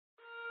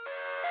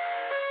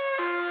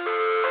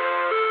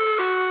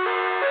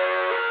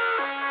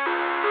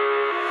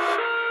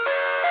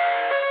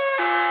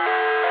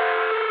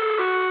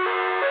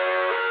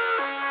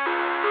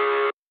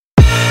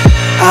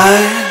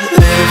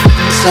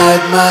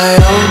inside my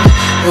own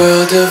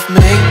world of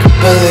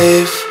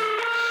make-believe.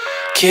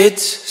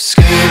 Kids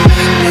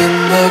screaming in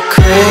the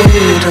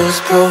cradles,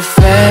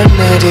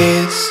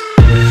 profanities.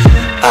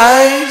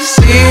 I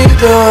see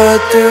the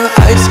world through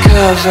ice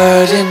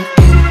covered in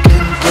ink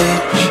and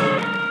bleach.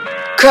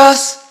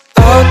 Cross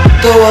out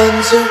the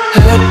ones who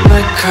heard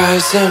my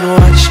cries and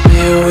watched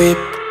me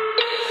weep.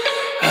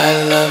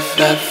 I love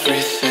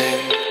everything.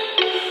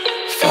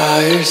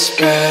 Fire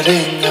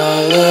spreading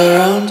all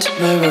around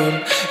my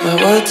room. My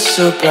world's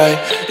so bright,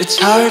 it's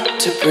hard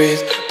to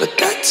breathe, but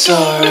that's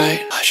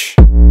alright. Hush.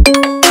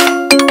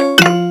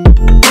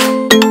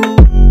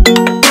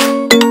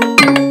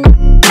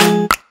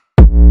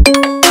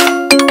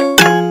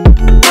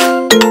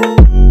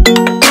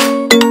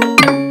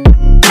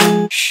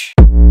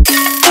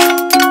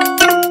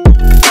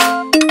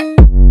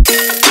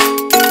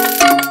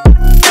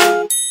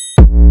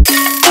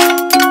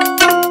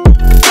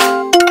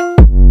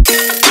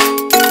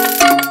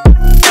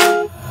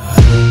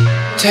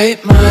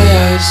 Tape my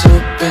eyes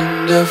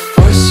open to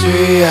force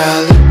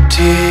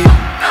reality.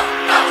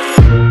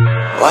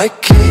 Why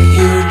can't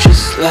you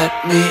just let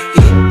me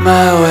eat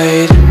my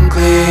weight in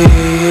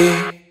glee?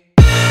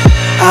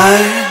 I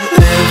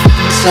live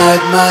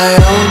inside my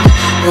own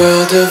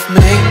world of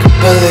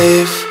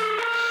make-believe.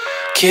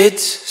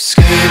 Kids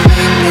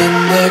screaming in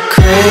their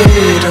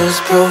cradles,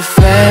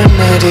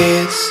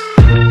 profanities.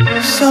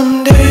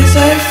 Some days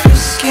I feel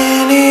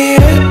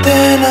skinnier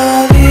than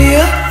all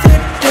the other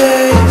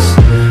days.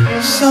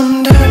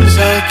 Sometimes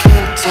I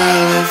can't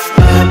tell if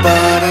my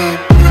body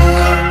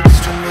belongs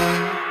to me.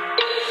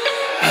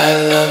 I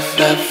love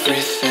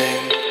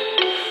everything.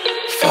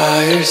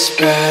 Fire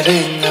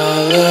spreading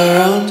all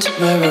around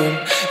my room.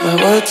 My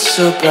world's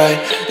so bright,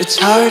 it's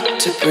hard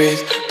to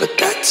breathe, but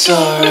that's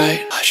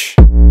alright. Hush.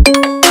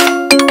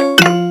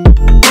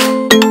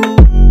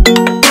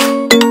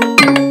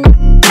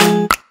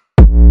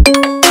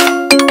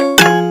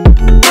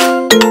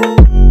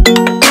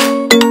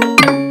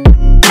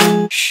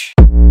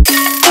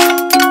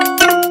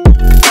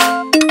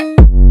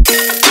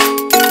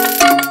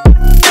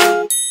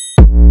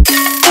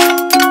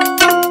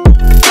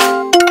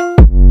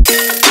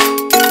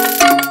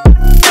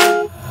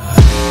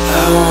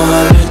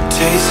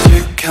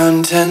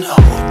 Content,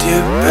 hold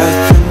your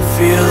breath and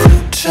feel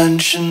the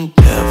tension.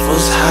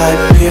 Devils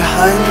hide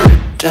behind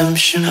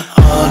redemption.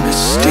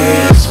 Honesty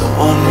is a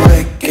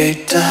one-way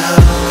gate to hell.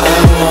 I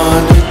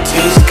wanna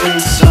taste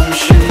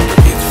consumption.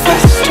 Breathe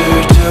faster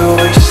to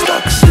waste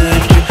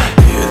oxygen.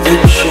 Hear the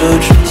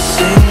children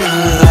sing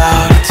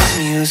aloud. It's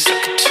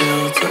music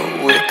till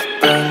the wick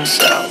burns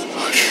out.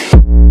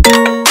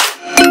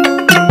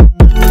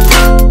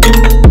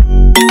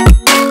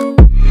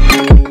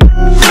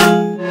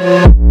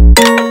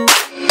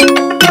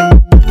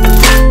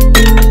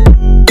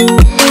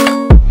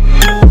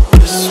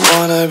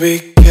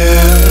 Be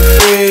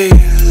carefree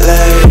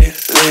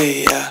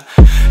lately, yeah.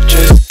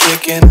 Just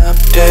kicking up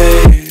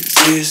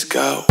daisies.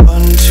 Got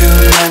one too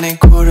many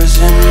quarters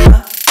in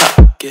my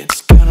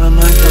pockets. Count 'em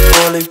like the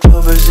 4-leaf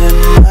clovers in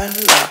my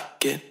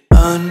locket.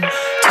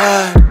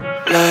 Untied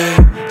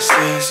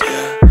laces,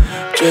 yeah.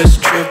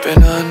 Just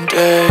tripping on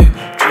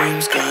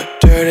daydreams. Got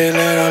dirty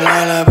little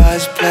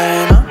lullabies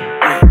playing on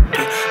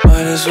repeat.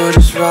 Might as well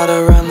just ride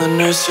around the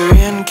nursery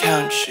and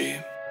count sheep.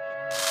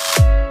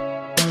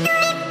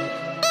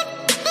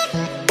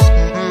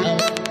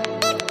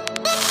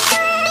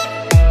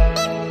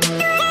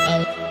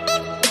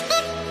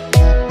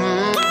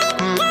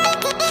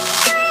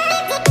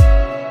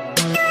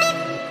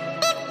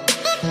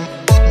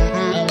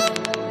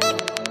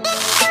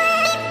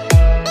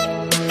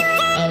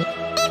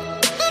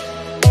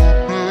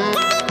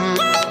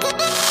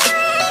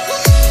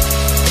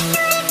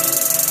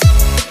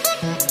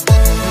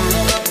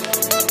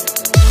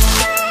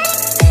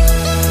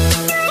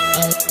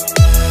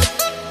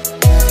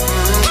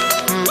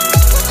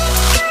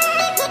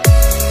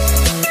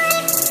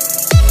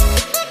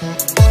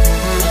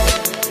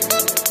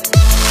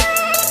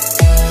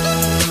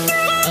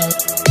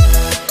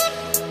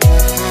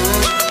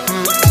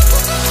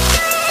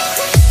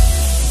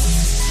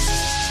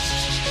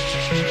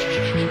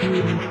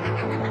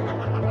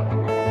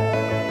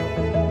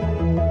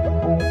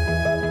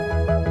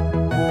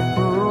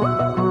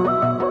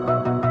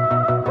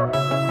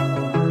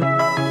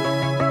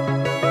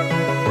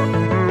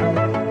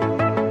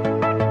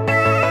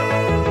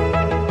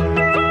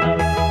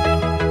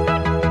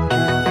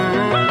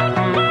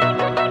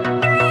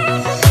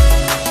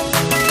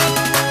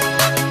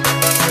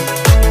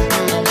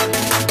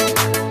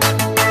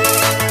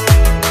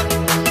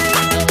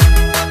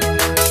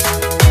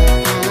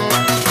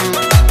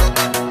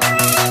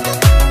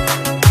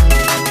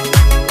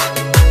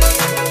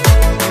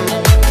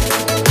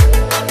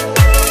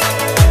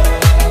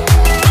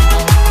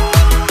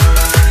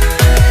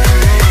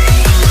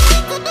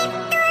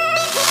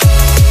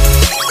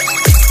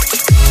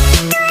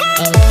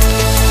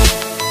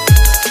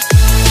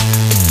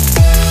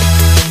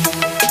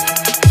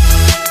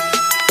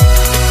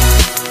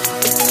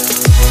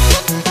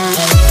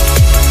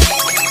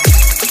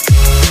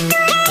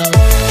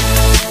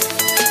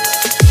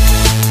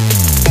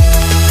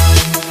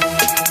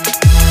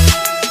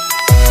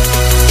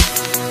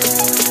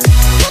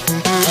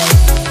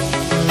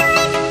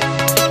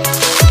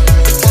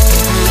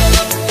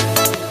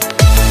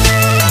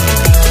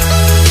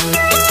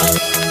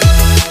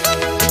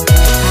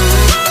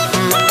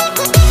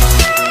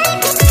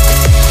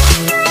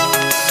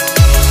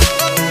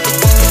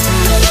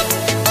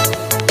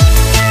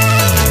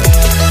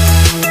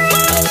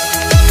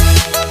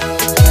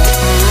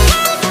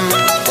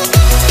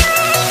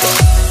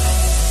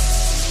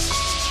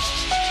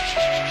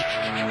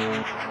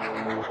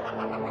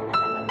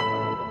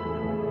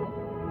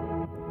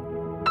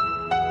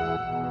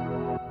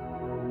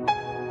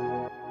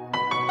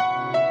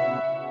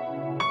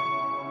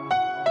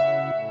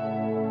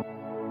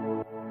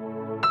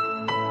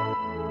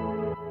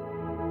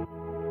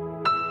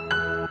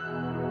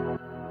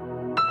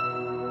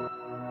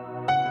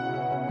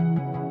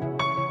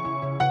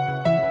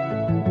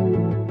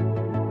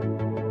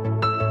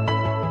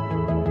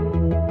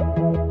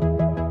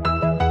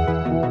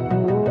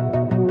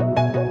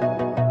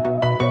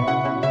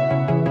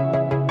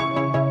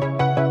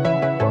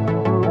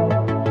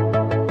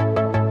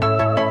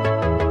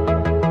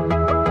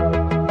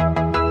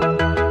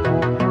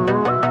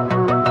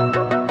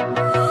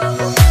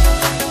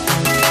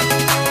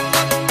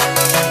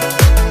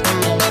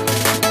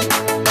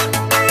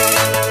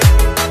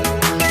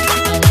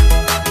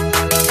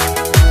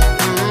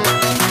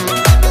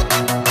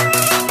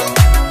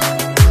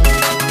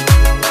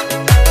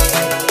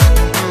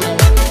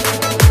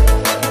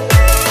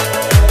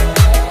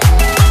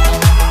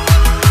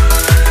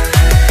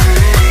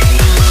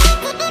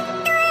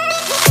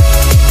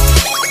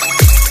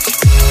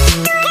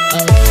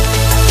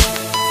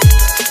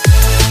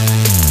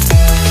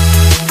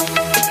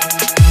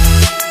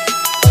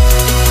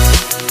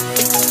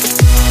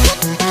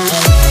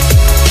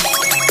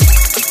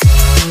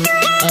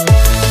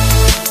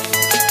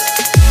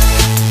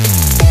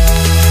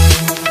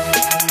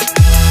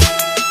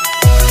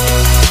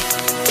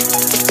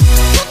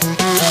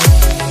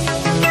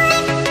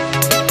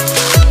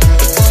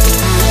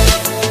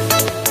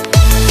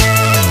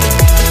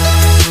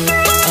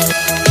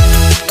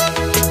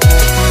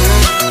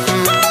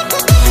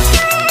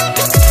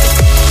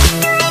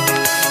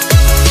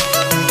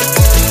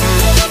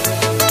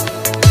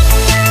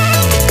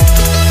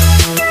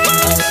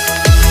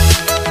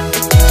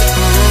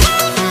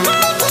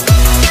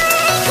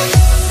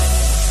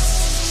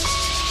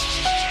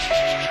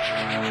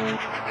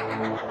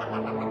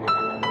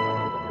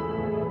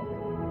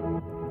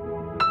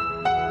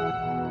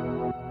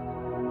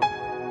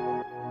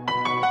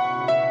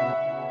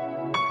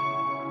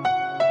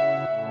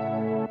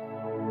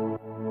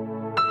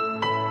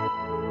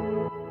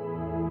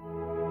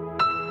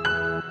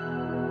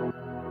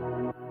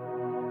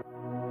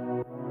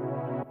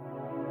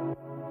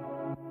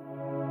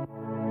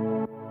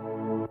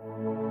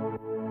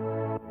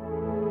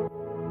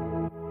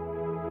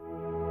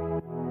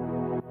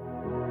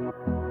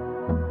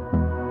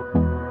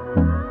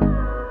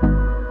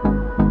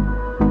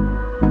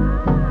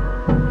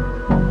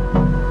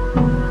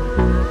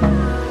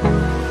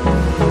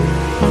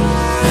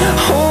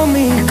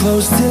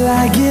 close till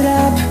I get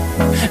up.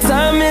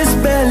 Time is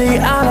barely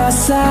on our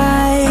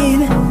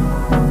side.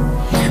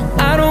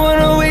 I don't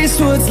wanna waste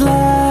what's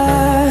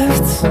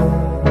left.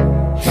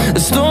 The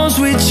storms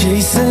we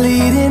chase are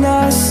leading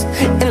us,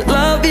 and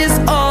love is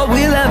all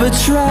we'll ever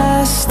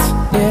trust.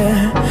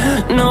 Yeah,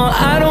 no,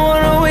 I don't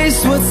wanna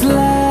waste what's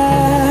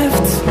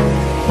left.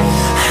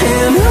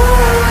 And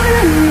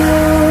on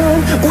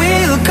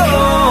we'll go,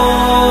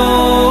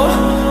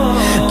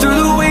 through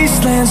the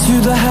wastelands,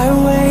 through the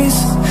highways,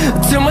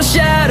 till my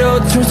shadow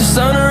turns to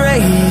sun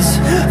rays.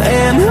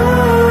 And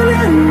on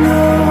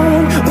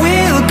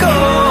we'll go,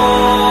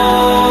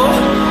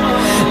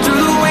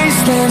 through the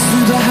wastelands,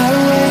 through the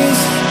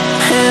highways,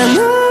 and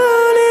on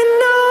we'll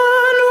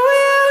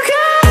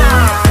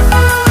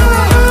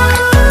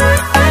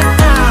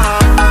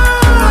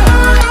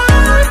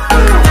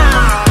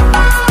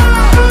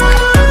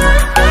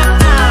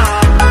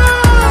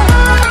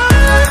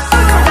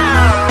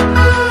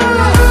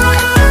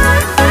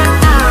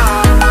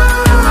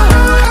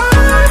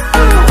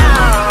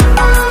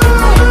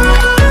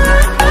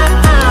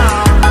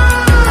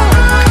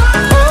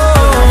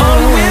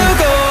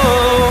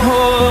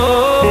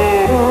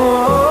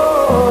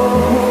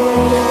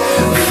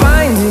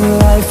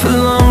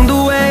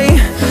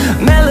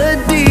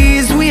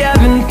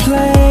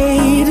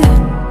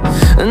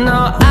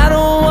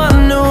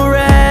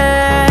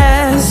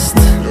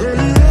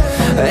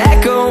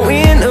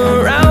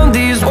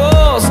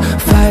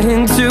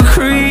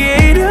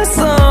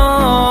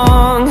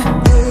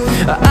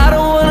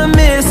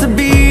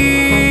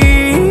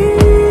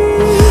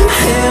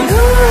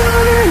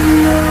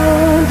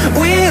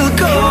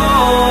go.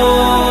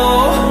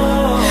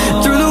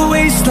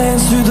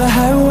 Through the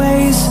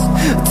highways,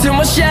 till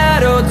my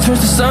shadow turns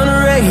to sun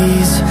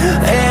rays.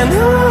 And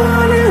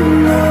on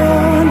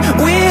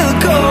we'll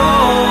go,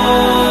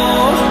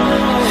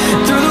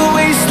 through the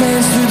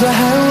wastelands, through the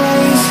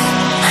highways,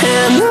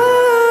 and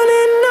on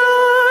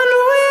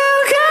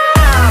we'll go.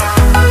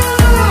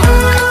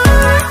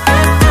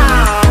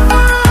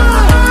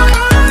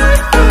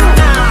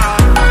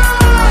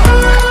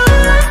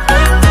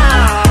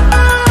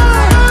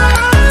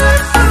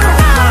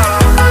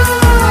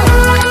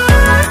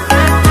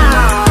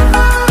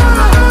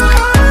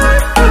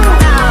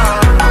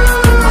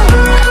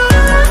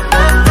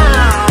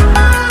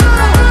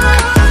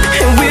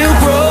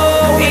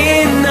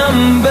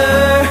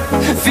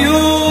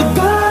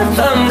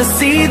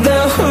 See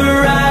the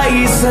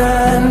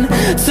horizon,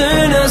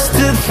 turn us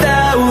to thousands.